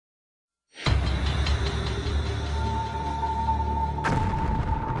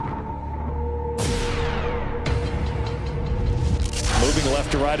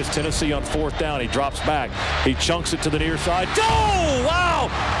to right is Tennessee on 4th down. He drops back. He chunks it to the near side. Oh, wow!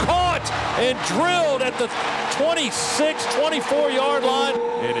 Caught and drilled at the 26, 24-yard line.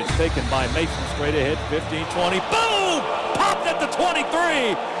 And it's taken by Mason straight ahead, 15, 20. Boom! Popped at the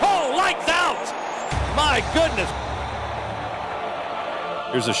 23. Oh, lights out! My goodness.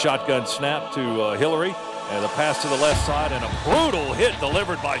 Here's a shotgun snap to Hillary. And the pass to the left side and a brutal hit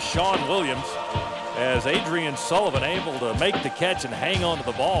delivered by Sean Williams as Adrian Sullivan able to make the catch and hang on to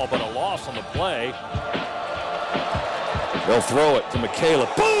the ball, but a loss on the play. They'll throw it to Michaela.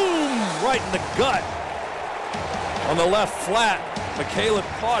 Boom! Right in the gut. On the left flat. Michaela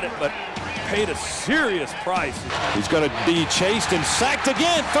caught it, but paid a serious price. He's going to be chased and sacked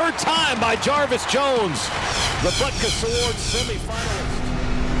again. 3rd time by Jarvis Jones. The Butkus Awards semifinal.